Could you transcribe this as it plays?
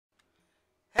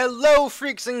Hello,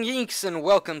 freaks and geeks, and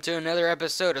welcome to another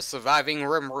episode of Surviving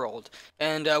Rimworld.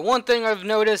 And one thing I've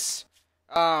noticed,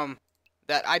 that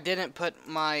I didn't put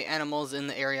my animals in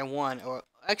the area 1. Or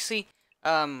actually,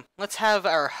 let's have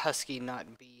our husky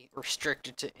not be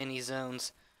restricted to any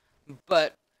zones.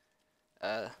 But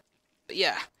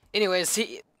yeah. Anyways,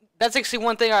 that's actually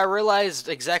one thing I realized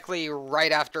exactly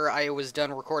right after I was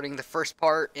done recording the first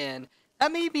part, and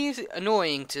that may be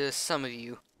annoying to some of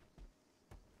you.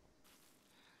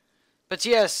 But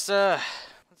yes,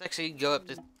 let's actually go up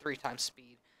to 3 times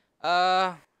speed.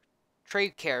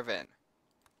 Trade caravan.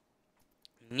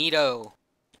 Neato.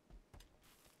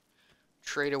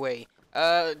 Trade away.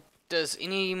 Does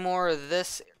any more of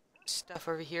this stuff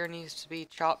over here needs to be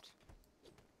chopped?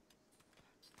 It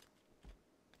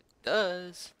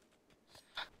does.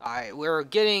 Alright, we're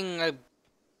getting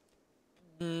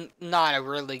not a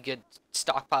really good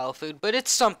stockpile of food, but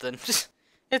it's something.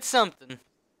 It's something.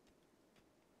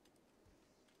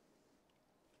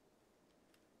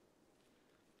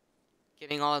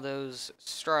 Getting all those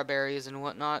strawberries and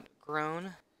whatnot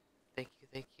grown. Thank you,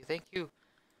 thank you, thank you.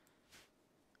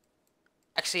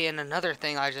 Actually, and another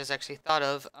thing I just actually thought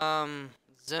of,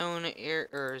 zone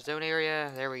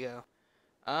area, there we go.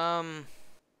 Yeah,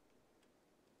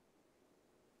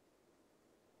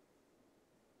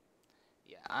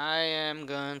 I am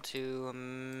going to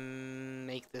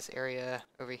make this area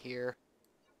over here.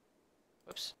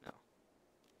 Whoops, no.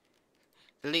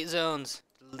 Delete zones.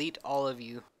 Delete all of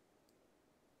you.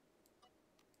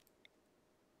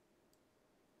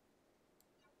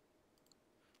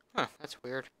 Huh, that's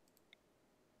weird.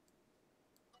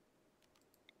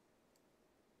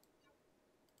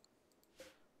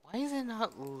 Why is it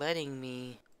not letting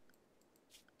me?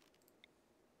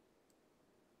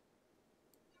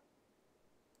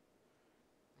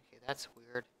 Okay, that's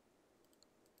weird.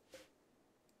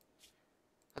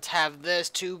 Let's have this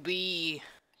to be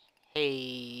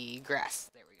hay grass.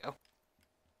 There we go.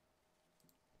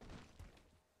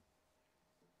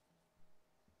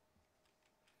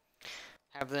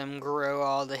 Have them grow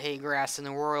all the hay grass in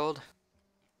the world.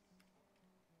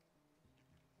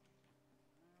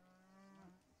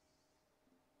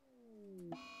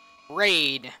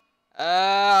 Raid.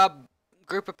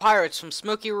 Group of pirates from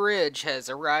Smoky Ridge has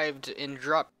arrived and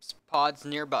dropped pods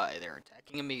nearby. They're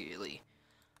attacking immediately.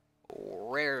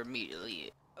 Where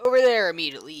immediately? Over there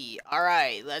immediately.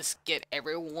 Alright, let's get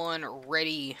everyone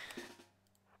ready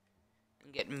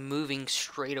and get moving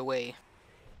straight away.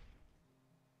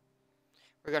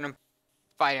 We're gonna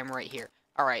fight him right here.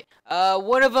 Alright,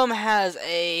 one of them has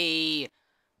a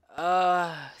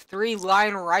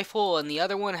 3-line rifle, and the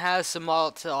other one has some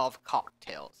Molotov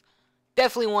cocktails.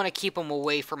 Definitely want to keep them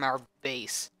away from our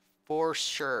base, for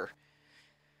sure.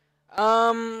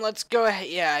 Let's go ahead.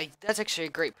 Yeah, that's actually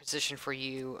a great position for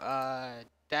you.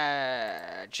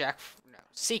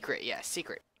 Secret. Yeah,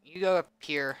 Secret. You go up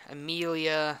here.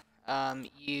 Amelia,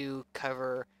 you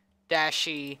cover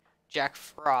Dashy. Jack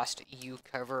Frost, you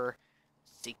cover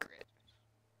Secret.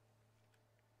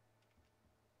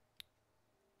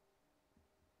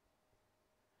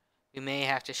 We may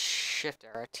have to shift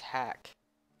our attack.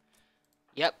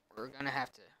 Yep, we're gonna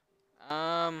have to.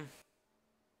 I'm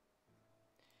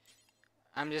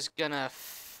just gonna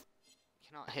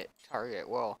cannot hit target.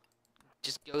 Well,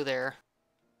 just go there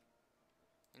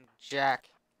and Jack.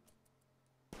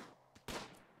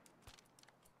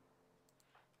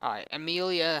 Alright,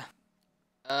 Amelia,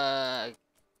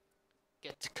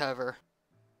 get to cover.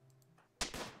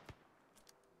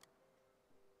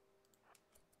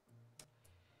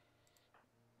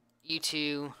 You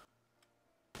two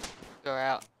go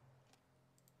out.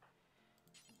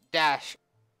 Dash,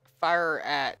 fire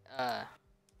at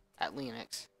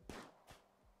Linux.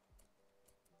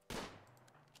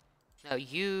 No,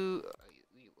 you.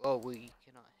 Oh, we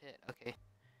cannot hit. Okay,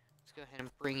 let's go ahead and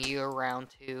bring you around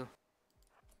too.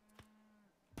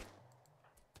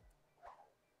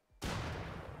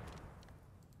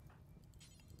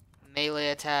 Melee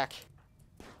attack.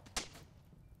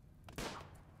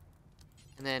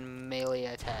 And then melee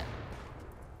attack.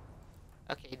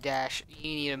 Okay, Dash, you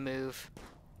need to move.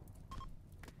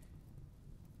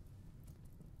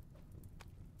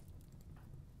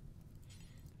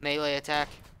 Melee attack.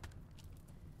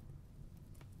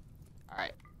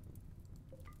 Alright.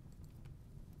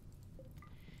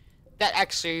 That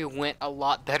actually went a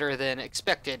lot better than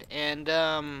expected. And,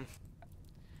 well,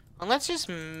 let's just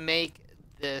make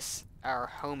this our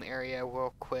home area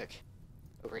real quick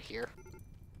over here.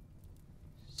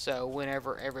 So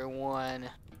whenever everyone...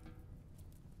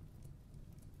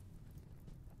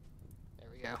 There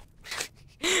we go.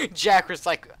 Jack was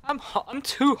like, I'm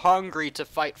too hungry to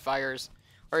fight fires.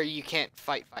 Or you can't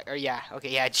fight fire. Or yeah, okay,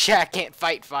 yeah, Jack can't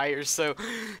fight fire, so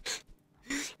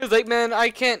it's like, man, I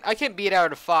can't beat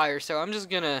out a fire, so I'm just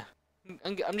gonna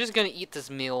eat this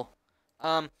meal.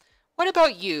 What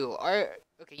about you?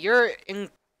 Okay, you're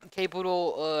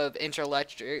incapable of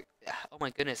intellectual. Oh my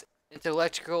goodness,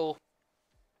 intellectual.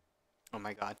 Oh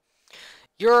my god,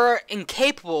 you're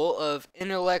incapable of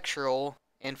intellectual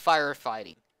and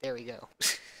firefighting. There we go.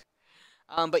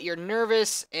 But you're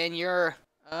nervous and you're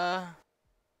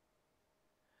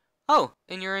oh,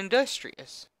 and you're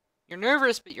industrious. You're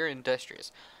nervous, but you're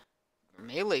industrious. Your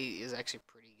melee is actually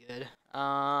pretty good.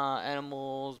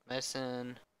 Animals,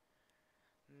 medicine.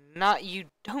 Not, you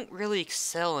don't really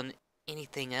excel in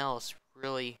anything else,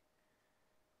 really.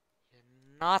 You're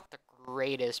not the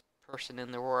greatest person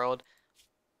in the world.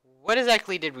 What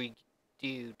exactly did we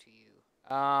do to you?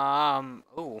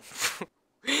 Oh.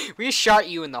 We shot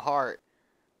you in the heart.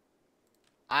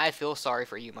 I feel sorry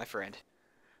for you, my friend.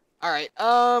 Alright,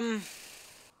 oh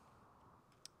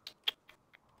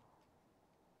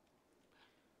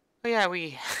yeah,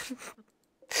 we...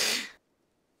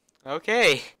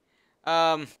 Okay.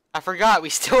 I forgot we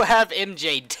still have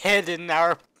MJ dead in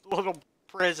our little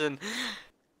prison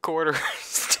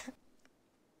quarters.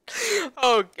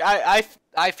 Oh, I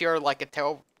feel like a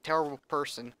terrible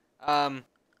person.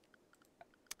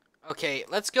 Okay,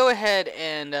 let's go ahead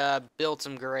and build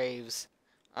some graves.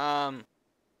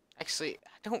 Actually,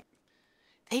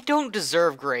 they don't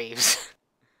deserve graves.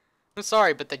 I'm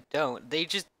sorry, but they don't. They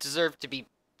just deserve to be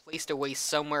placed away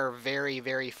somewhere very,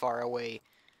 very far away.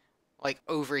 Like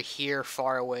over here,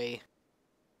 far away.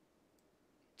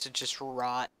 To just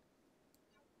rot.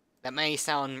 That may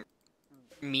sound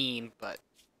mean,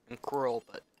 and cruel,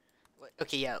 but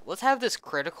okay, yeah. Let's have this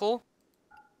critical,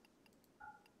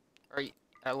 or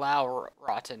allow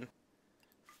rotten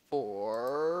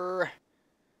for.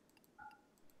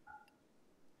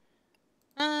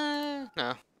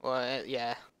 No. Well,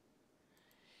 yeah.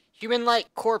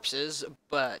 Human-like corpses,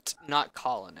 but not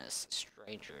colonists,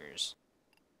 strangers.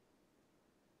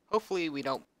 Hopefully, we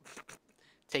don't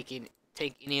take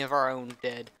any of our own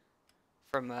dead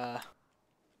from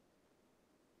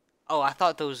Oh, I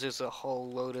thought those was a whole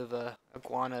load of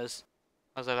iguanas.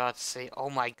 I was about to say, oh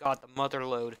my god, the mother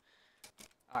load.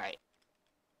 All right.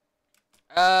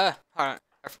 Hold on.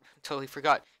 I totally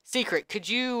forgot. Secret, could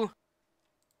you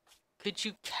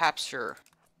capture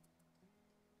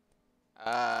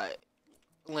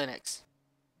Linux?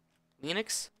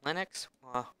 Linux?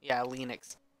 Yeah,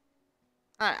 Linux.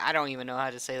 I don't even know how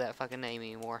to say that fucking name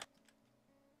anymore.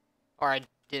 Or I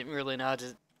didn't really know how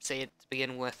to say it to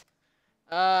begin with.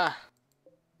 Yeah,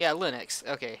 Linux.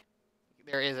 Okay.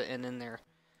 There is an N in there.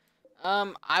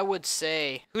 I would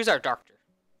say, who's our doctor?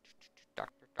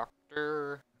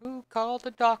 Doctor. Who called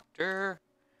the doctor?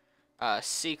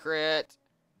 Secret.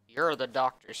 You're the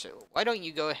doctor, so why don't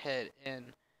you go ahead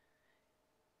and...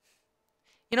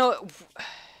 You know,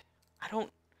 I don't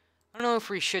know if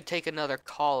we should take another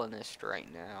colonist right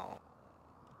now.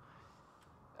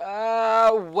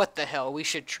 What the hell? We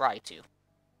should try to.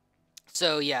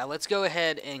 So, yeah, let's go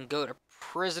ahead and go to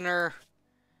prisoner.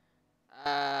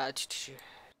 Chat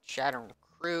and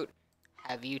recruit.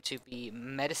 Have you to be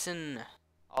medicine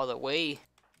all the way.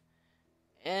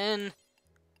 And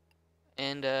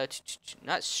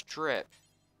not strip.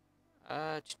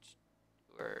 Where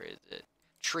is it?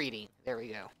 Treating. There we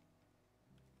go.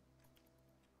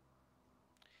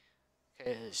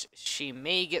 Because she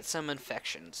may get some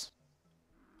infections.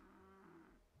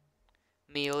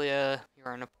 Amelia,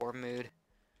 you're in a poor mood.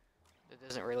 That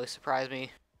doesn't really surprise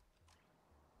me.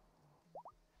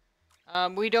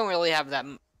 We don't really have that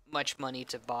much money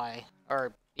to buy,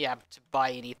 or yeah, to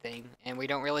buy anything, and we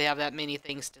don't really have that many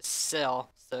things to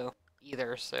sell, so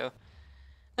either. So,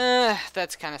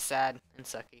 that's kind of sad and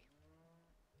sucky.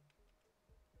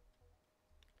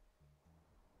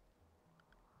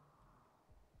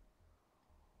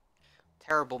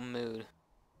 Terrible mood.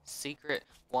 Secret.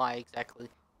 Why exactly?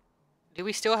 Do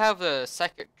we still have a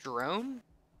second drone?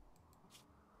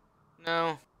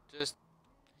 No, just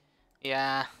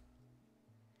yeah.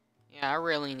 Yeah, I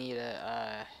really need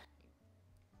to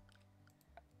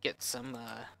get some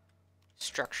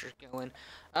structures going.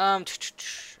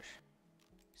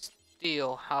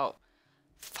 Steel. How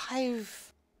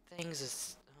 5 things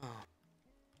is. Oh.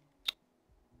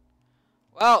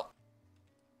 Well,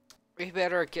 we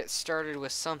better get started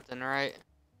with something, right?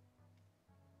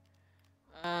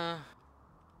 I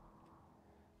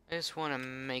just want to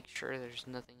make sure there's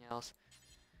nothing else.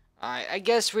 Alright, I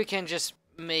guess we can just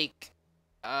make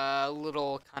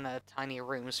little kind of tiny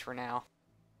rooms for now.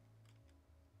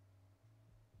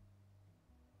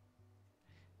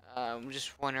 I'm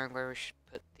just wondering where we should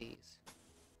put these.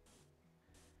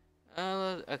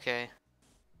 Okay.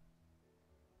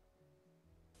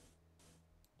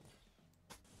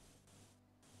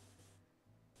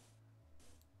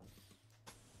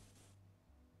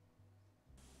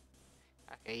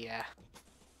 Okay, yeah.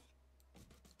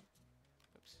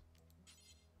 Oops.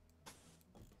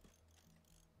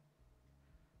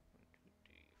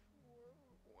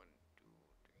 1, 2,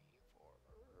 3, 4.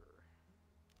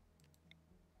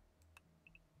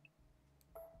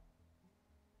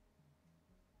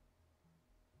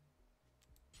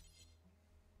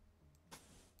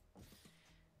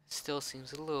 Still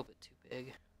seems a little bit too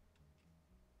big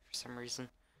for some reason.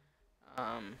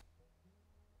 Um,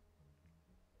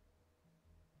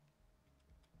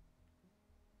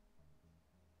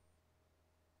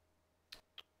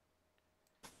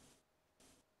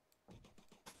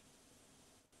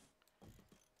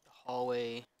 the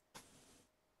hallway.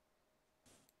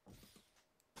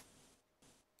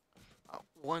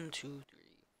 1, 2, 3,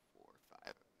 4, 5.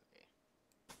 Okay.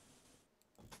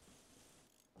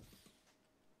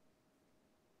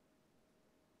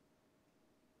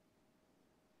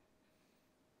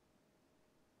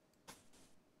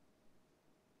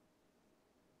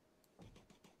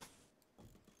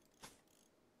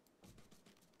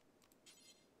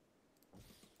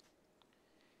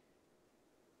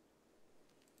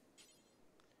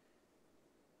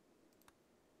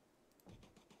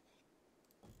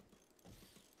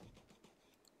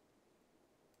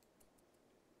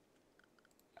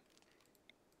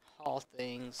 All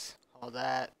things, all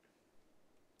that.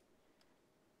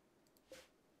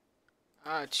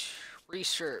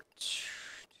 Research.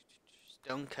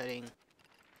 Stone cutting.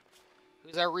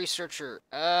 Who's our researcher?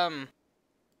 Good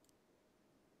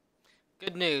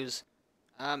news.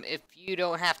 If you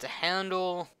don't have to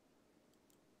handle,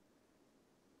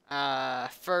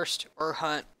 first or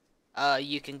hunt,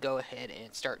 you can go ahead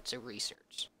and start to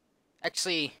research.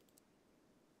 Actually,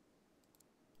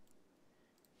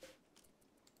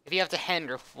 if you have to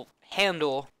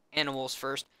handle animals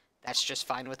first, that's just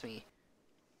fine with me.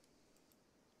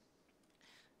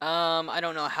 I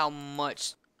don't know how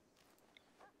much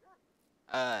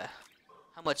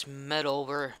metal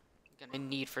we're gonna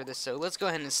need for this, so let's go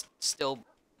ahead and still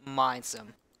mine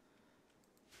some.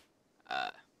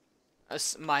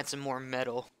 Let's mine some more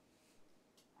metal.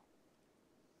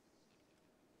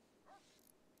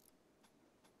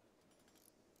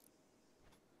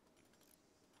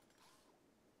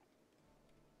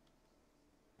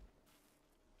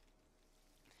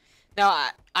 Now,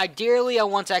 ideally, I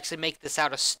want to actually make this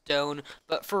out of stone,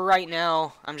 but for right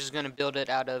now, I'm just gonna build it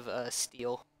out of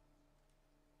steel.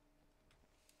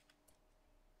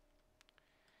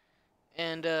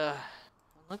 And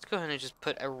let's go ahead and just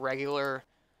put a regular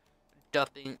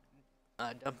dumping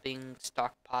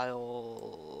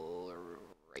stockpile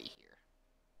right here.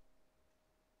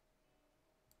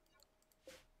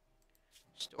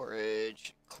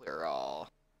 Storage, clear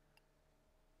all.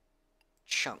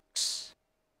 Chunks.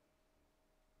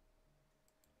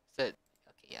 Is that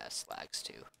okay? Yeah, slags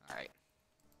too. All right.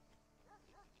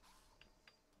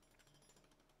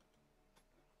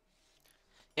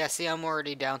 Yeah, see, I'm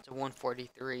already down to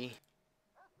 143,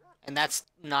 and that's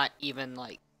not even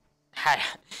like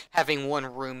having one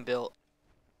room built.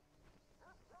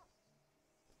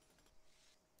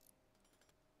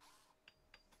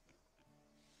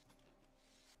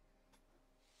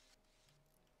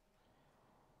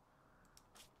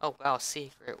 Oh wow,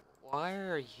 secret. Why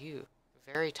are you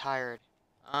very tired?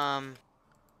 Um.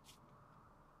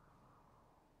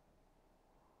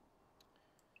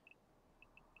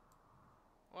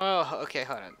 Well, okay,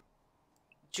 hold on.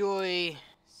 Joy,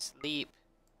 sleep.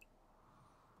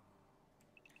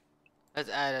 Let's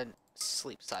add a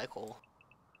sleep cycle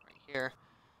right here.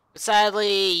 But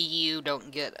sadly, you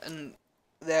don't get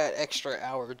that extra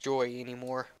hour of joy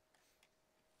anymore.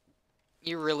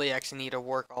 You really actually need to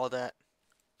work all that.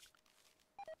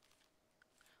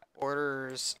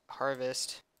 Orders,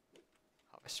 harvest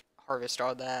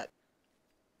all that.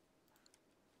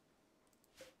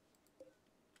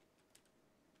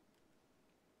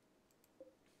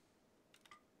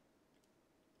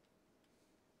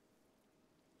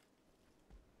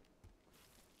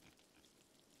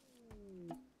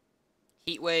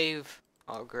 Heat wave.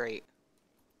 Oh, great.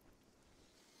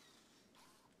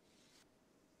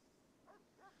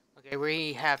 Okay,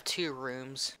 we have 2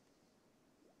 rooms.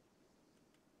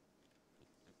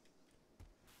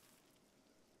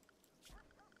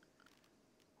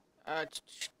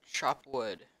 Chop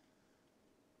wood.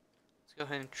 Let's go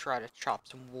ahead and try to chop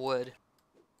some wood.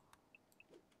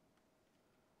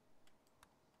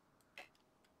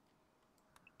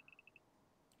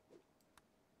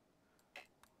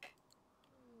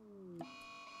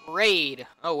 Raid.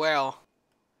 Oh well.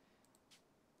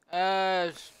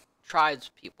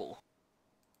 Tribespeople.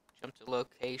 Jump to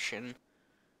location.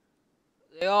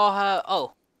 They all have.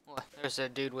 Oh, well, there's a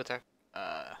dude with a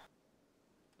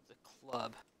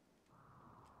club.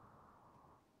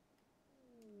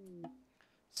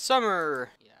 Summer.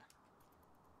 Yeah.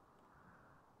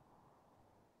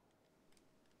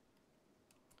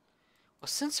 Well,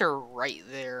 since they're right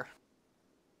there.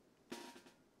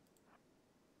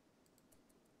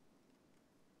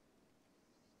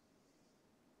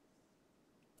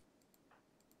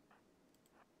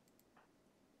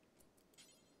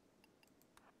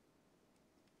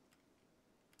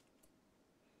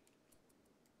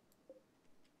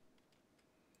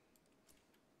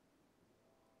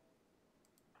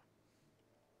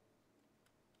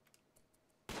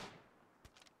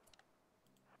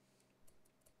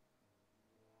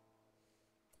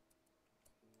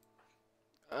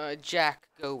 Jack,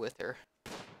 go with her.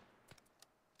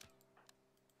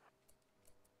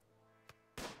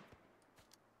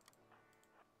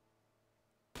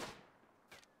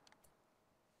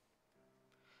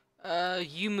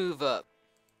 You move up.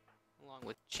 Along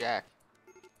with Jack.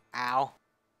 Ow.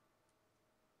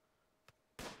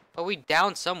 Oh, we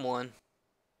downed someone.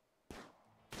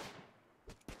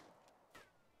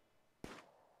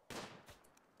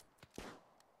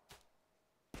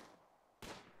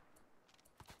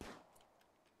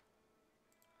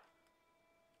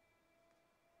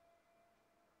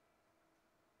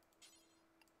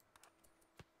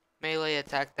 Melee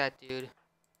attack that dude.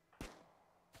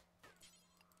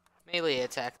 Melee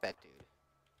attack that dude.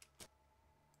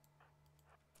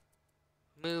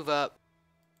 Move up.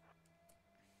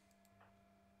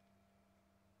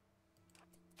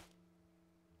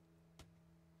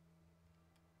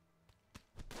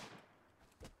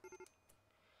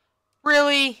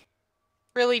 Really?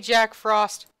 Really, Jack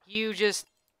Frost? You just...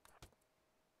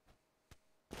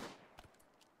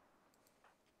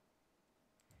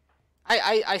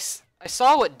 I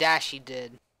saw what Dashy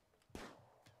did.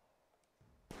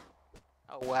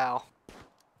 Oh, wow.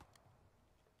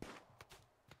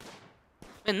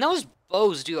 And those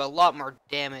bows do a lot more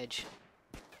damage.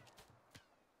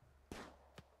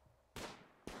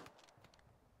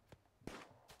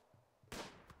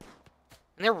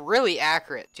 And they're really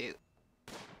accurate, too.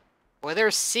 Well,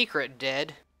 there's Secret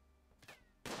dead.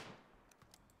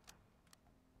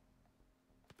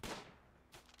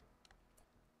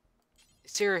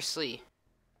 Seriously.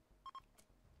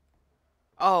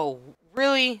 Oh,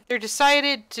 really? They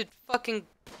decided to fucking...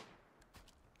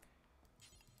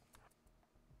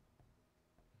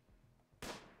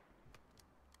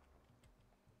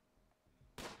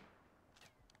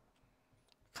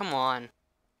 Come on.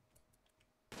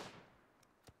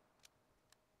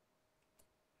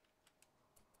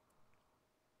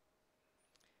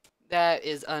 That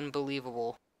is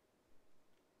unbelievable.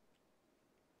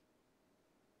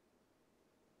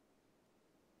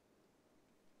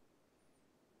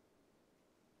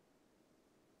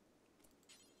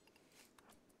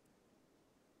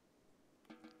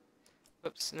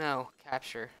 Oops, no.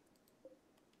 Capture.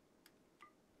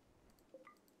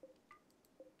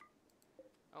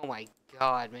 Oh my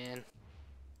god, man.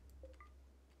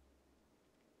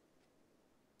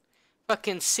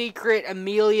 Fucking Secret,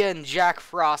 Amelia, and Jack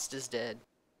Frost is dead.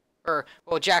 Or,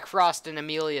 well, Jack Frost and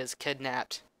Amelia is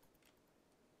kidnapped.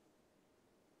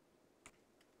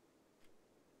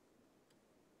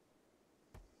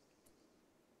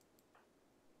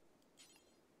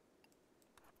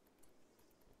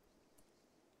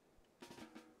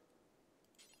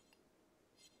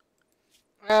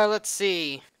 Let's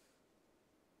see.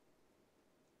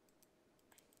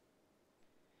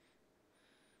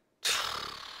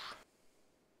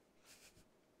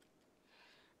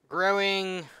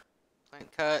 Growing,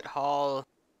 plant cut, haul.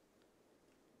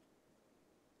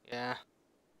 Yeah.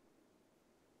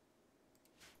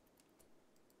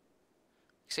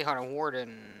 See how to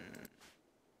warden.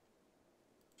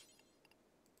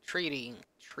 Treating,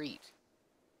 treat.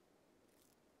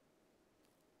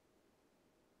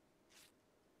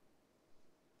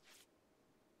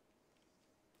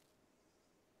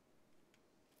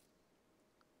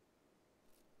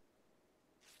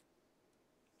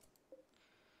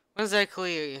 What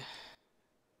exactly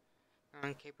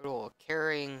I'm capable of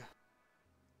carrying?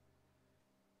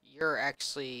 You're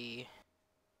actually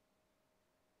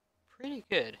pretty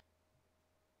good.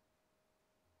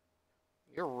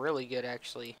 You're really good,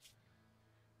 actually.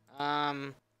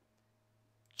 Chat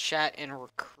and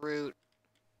recruit.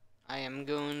 I am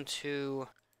going to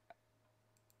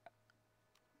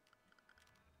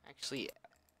actually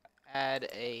add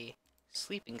a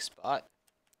sleeping spot.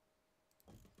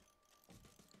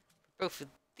 both of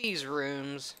these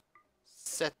rooms,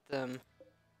 set them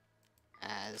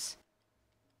as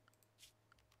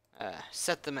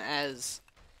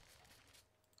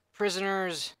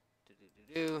prisoners.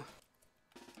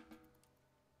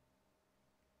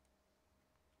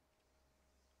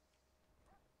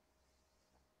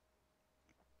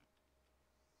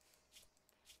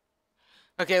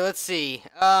 Okay, let's see.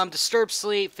 Disturbed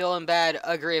sleep, feeling bad,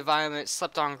 ugly environment,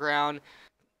 slept on ground,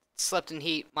 slept in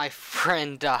heat, my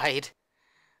friend died.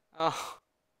 Oh.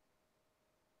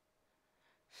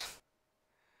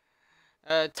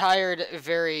 Tired,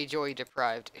 very joy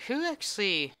deprived. Who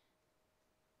actually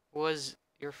was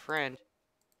your friend?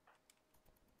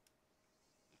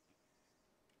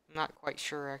 I'm not quite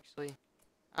sure, actually.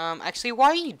 Actually, why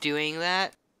are you doing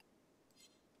that?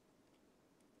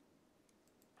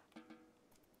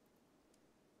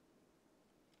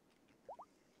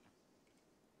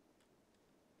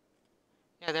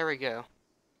 Yeah, there we go.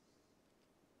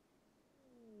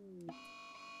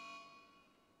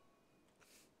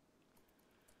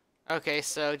 Okay,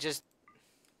 so just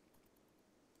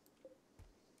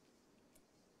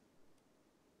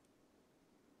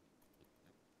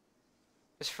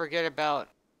forget about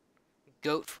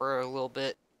goat for a little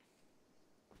bit.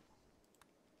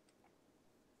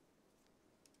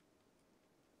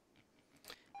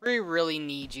 We really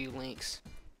need you, Lynx.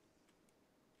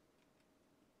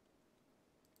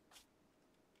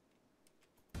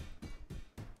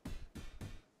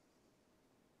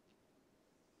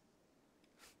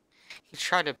 He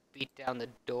tried to beat down the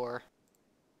door.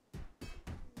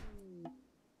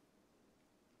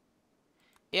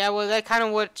 Yeah, well, that's kind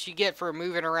of what you get for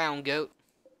moving around, goat.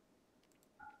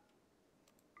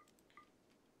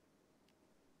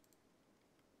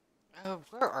 Oh,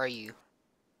 where are you?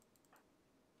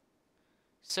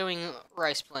 Sowing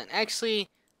rice plant. Actually,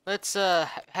 let's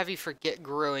have you forget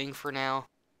growing for now.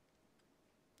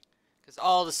 Because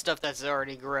all the stuff that's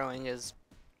already growing is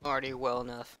already well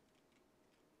enough.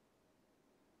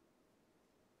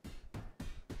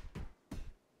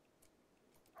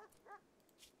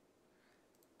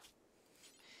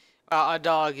 A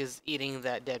dog is eating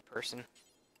that dead person.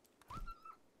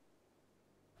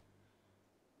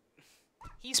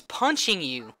 He's punching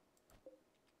you.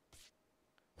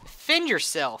 Defend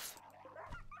yourself.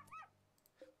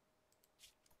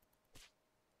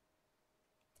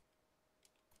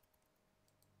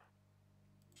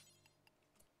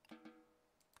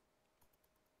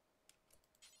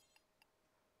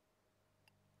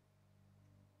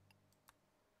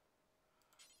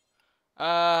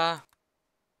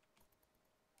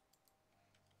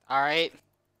 Alright.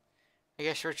 I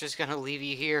guess we're just gonna leave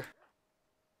you here.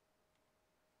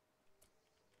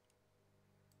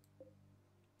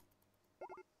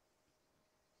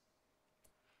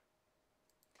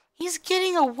 He's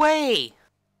getting away!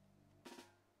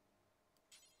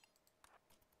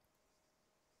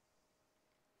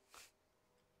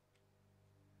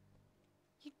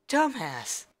 You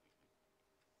dumbass.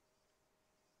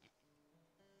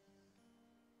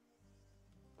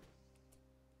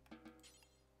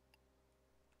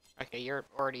 Okay, you're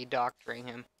already doctoring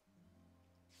him.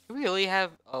 Do we really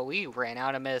have... Oh, we ran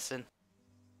out of medicine.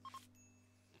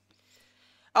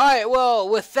 Alright, well,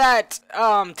 with that,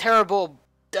 terrible,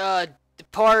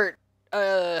 part,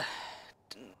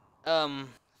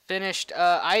 finished,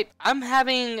 I'm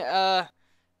having a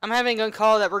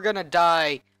call that we're gonna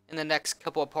die in the next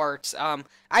couple of parts.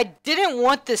 I didn't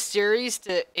want this series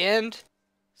to end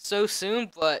so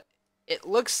soon, but it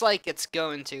looks like it's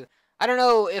going to. I don't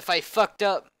know if I fucked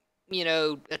up, you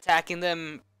know, attacking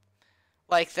them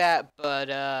like that, but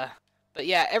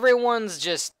yeah, everyone's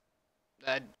just,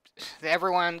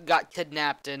 everyone got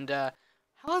kidnapped, and,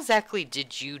 how exactly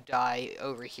did you die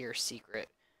over here, Secret?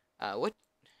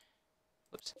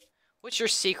 What's your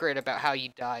secret about how you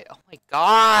died? Oh my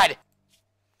god!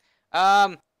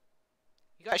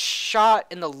 You got shot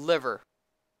in the liver.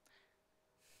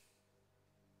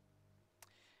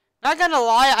 Not gonna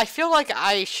lie, I feel like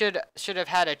I should have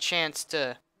had a chance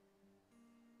to,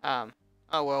 oh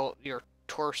well, your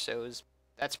torso is,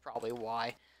 that's probably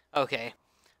why. Okay,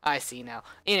 I see now.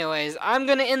 Anyways, I'm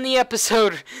gonna end the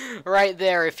episode right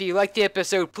there. If you liked the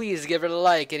episode, please give it a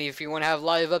like, and if you want to have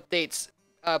live updates,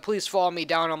 please follow me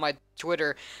down on my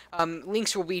Twitter.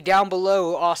 Links will be down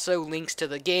below. Also, links to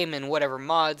the game and whatever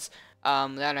mods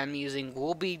that I'm using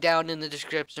will be down in the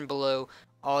description below.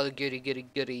 All the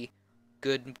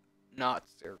good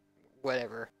knots or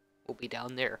whatever will be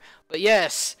down there. But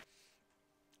yes,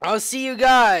 I'll see you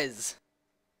guys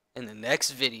in the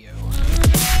next video.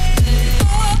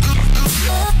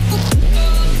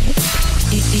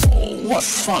 What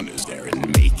fun is there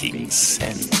in making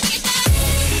sense?